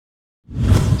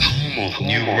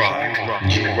New rock,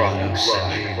 new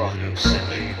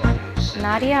 107.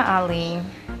 Nadia Ali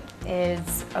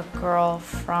is a girl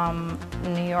from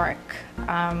New York,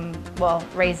 well,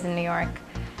 raised in New York,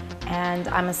 and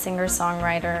I'm a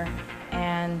singer-songwriter,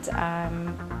 and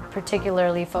I'm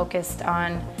particularly focused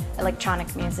on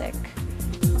electronic music.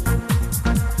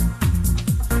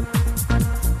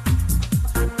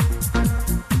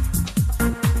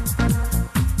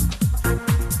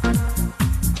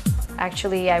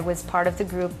 Actually, I was part of the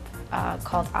group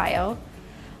called IO,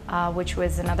 which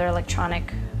was another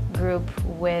electronic group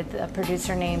with a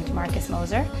producer named Marcus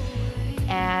Moser.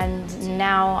 And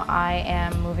now I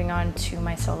am moving on to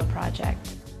my solo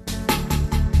project.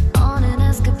 On an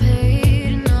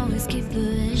escapade and always keep the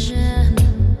vision.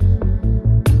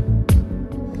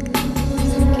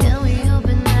 Can we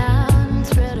open out and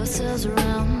spread ourselves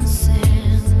around the sand?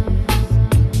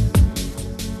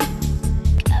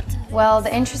 Well,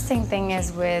 the interesting thing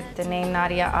is with the name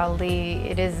Nadia Ali,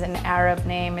 it is an Arab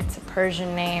name, it's a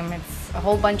Persian name, it's a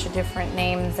whole bunch of different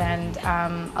names, and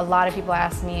a lot of people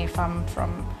ask me if I'm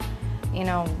from,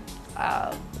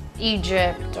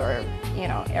 Egypt or,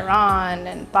 Iran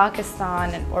and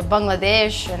Pakistan or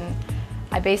Bangladesh, and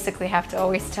I basically have to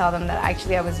always tell them that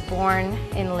actually I was born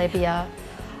in Libya,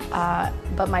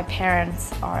 but my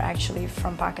parents are actually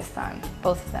from Pakistan,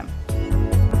 both of them.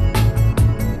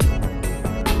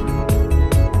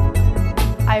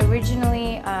 I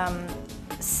originally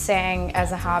sang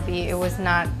as a hobby. It was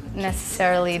not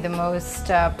necessarily the most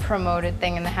promoted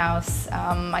thing in the house.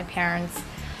 My parents,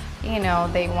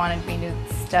 they wanted me to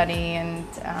study and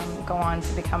go on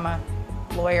to become a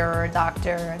lawyer or a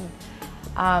doctor.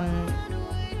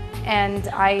 And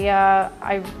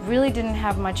I really didn't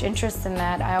have much interest in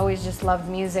that. I always just loved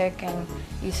music and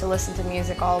used to listen to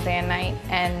music all day and night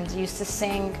and used to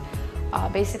sing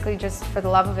basically just for the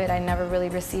love of it. I never really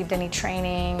received any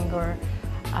training, or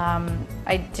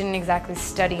I didn't exactly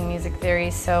study music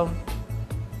theory, so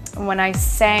when I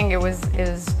sang it was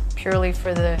purely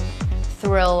for the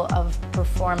thrill of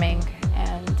performing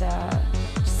and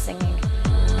just singing.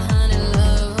 Honey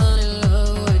love,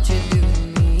 what you do to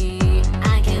me?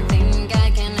 I can't think,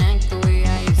 I can act the way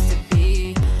I used to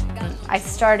be. I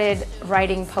started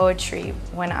writing poetry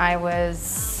when I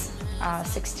was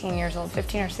 16 years old,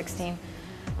 15 or 16.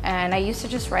 And I used to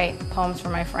just write poems for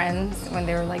my friends when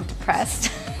they were like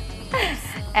depressed.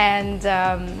 And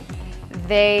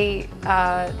they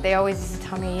always used to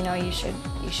tell me, you should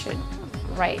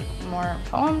write more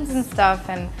poems and stuff.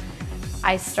 And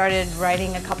I started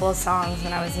writing a couple of songs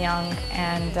when I was young,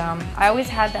 and I always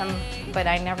had them, but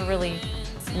I never really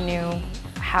knew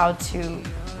how to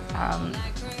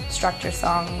structure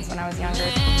songs when I was younger.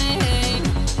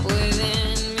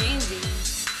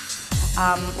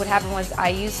 What happened was I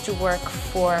used to work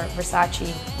for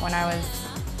Versace when I was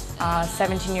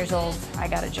 17 years old. I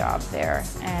got a job there,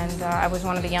 and I was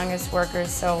one of the youngest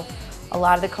workers, so a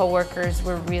lot of the co-workers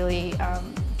were really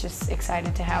just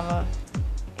excited to have a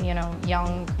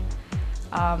young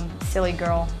silly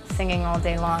girl singing all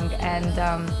day long.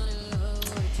 And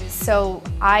so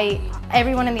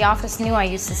everyone in the office knew I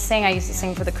used to sing. I used to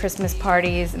sing for the Christmas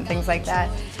parties and things like that.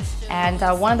 And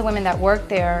one of the women that worked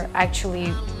there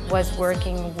actually was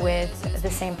working with the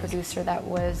same producer that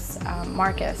was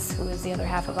Marcus, who was the other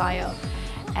half of IO.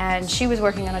 And she was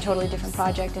working on a totally different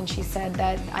project, and she said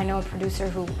that I know a producer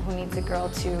who needs a girl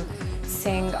to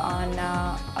sing on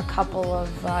a couple of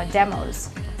demos.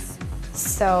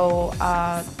 So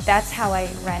that's how I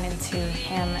ran into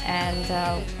him, and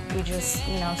we just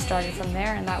started from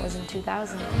there, and that was in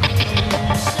 2000.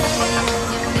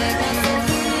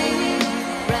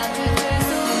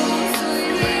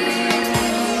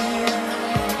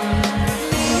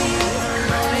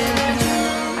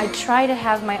 I try to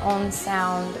have my own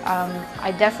sound.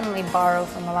 I definitely borrow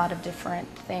from a lot of different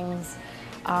things.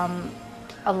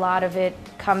 A lot of it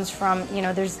comes from,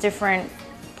 there's different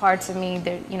parts of me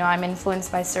that, I'm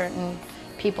influenced by certain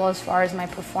people as far as my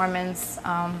performance.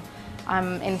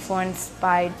 I'm influenced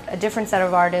by a different set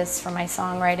of artists for my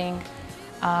songwriting.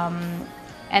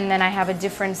 And then I have a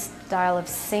different style of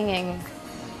singing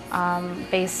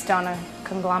based on a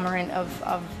conglomerate of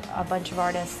a bunch of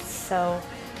artists. So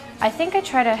I think I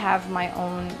try to have my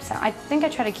own sound. I think I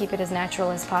try to keep it as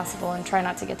natural as possible and try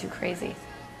not to get too crazy.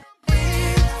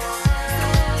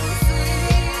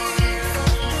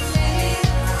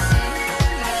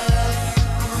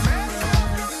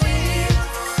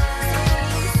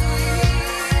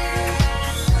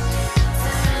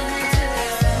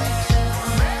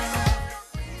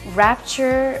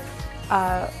 Rapture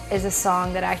is a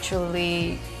song that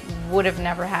actually would have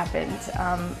never happened.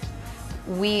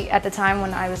 At the time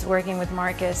when I was working with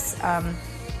Marcus,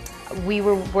 we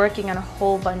were working on a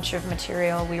whole bunch of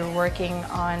material. We were working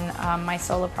on my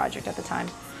solo project at the time,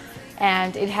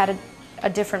 and it had a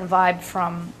different vibe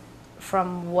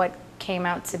from what came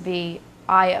out to be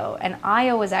IO. And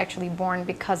IO was actually born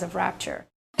because of Rapture.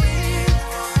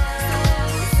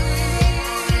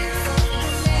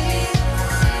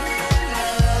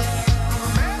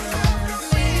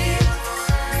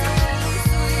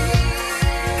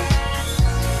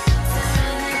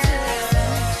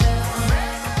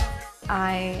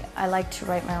 I like to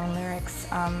write my own lyrics.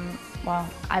 Well,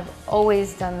 I've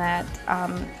always done that,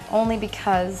 only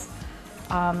because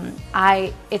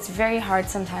it's very hard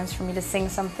sometimes for me to sing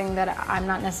something that I'm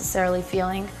not necessarily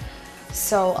feeling.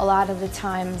 So a lot of the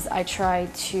times I try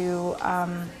to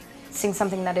sing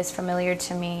something that is familiar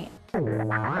to me. I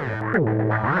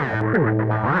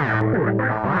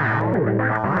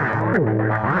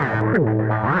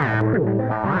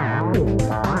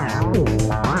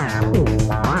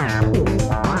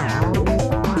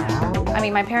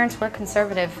mean, my parents were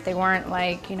conservative. They weren't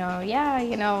like, yeah,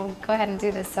 go ahead and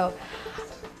do this. So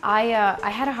I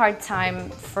had a hard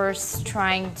time first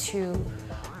trying to,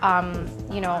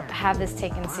 have this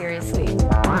taken seriously.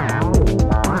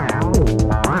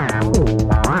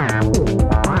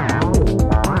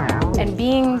 And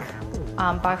being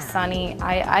Pakistani,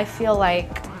 I feel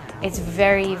like it's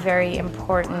very, very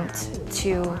important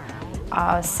to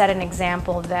set an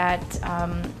example that,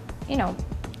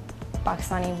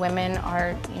 Pakistani women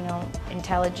are,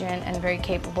 intelligent and very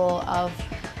capable of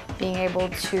being able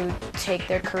to take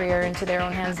their career into their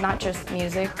own hands, not just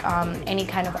music, any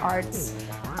kind of arts,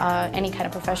 any kind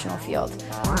of professional field.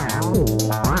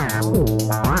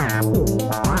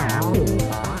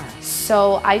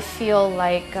 So I feel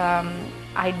like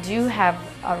I do have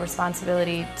a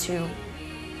responsibility to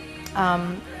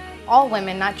all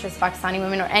women, not just Pakistani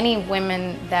women or any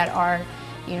women that are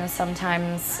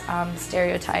sometimes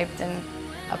stereotyped and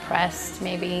oppressed,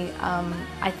 maybe.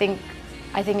 I think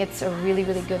it's a really,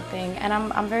 really good thing, and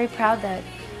I'm very proud that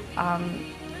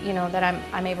that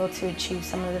I'm able to achieve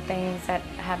some of the things that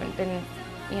haven't been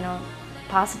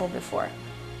possible before.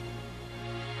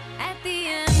 At the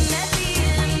end, at the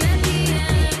end, at the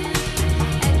end,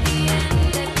 at the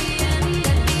end, at the end, at the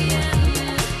end, at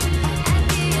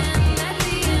the end, at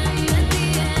the end,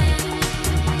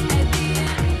 at the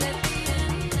end, at the end.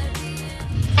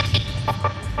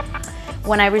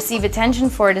 When I receive attention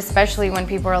for it, especially when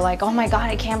people are like, "Oh my God,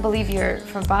 I can't believe you're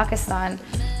from Pakistan,"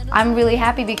 I'm really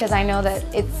happy because I know that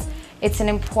it's an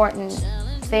important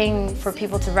thing for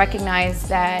people to recognize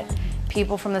that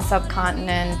people from the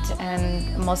subcontinent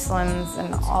and Muslims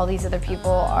and all these other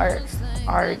people are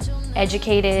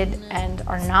educated and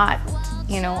are not,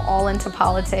 all into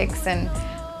politics and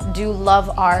do love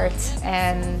art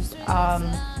and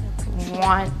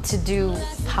want to do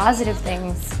positive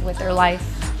things with their life.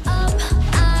 Up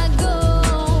I go,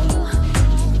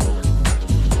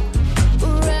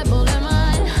 rebel am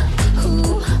I,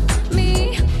 who,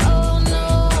 me, oh no.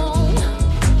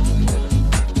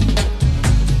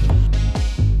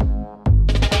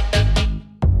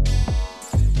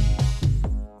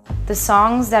 The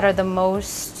songs that are the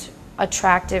most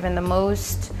attractive and the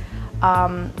most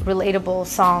relatable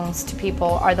songs to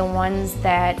people are the ones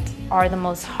that are the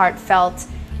most heartfelt,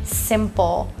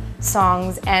 simple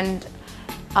songs, and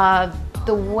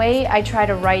the way I try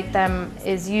to write them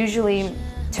is usually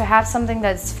to have something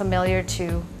that's familiar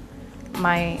to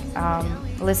my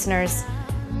listeners.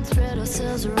 Spread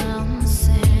ourselves around the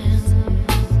sand,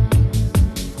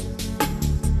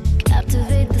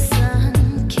 captivate the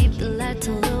sun, keep the light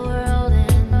till the world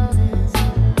ends.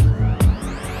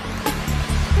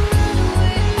 Run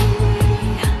away.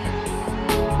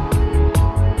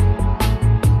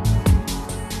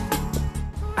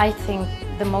 I think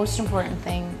the most important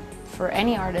thing for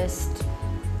any artist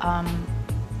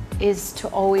is to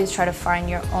always try to find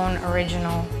your own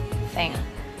original thing.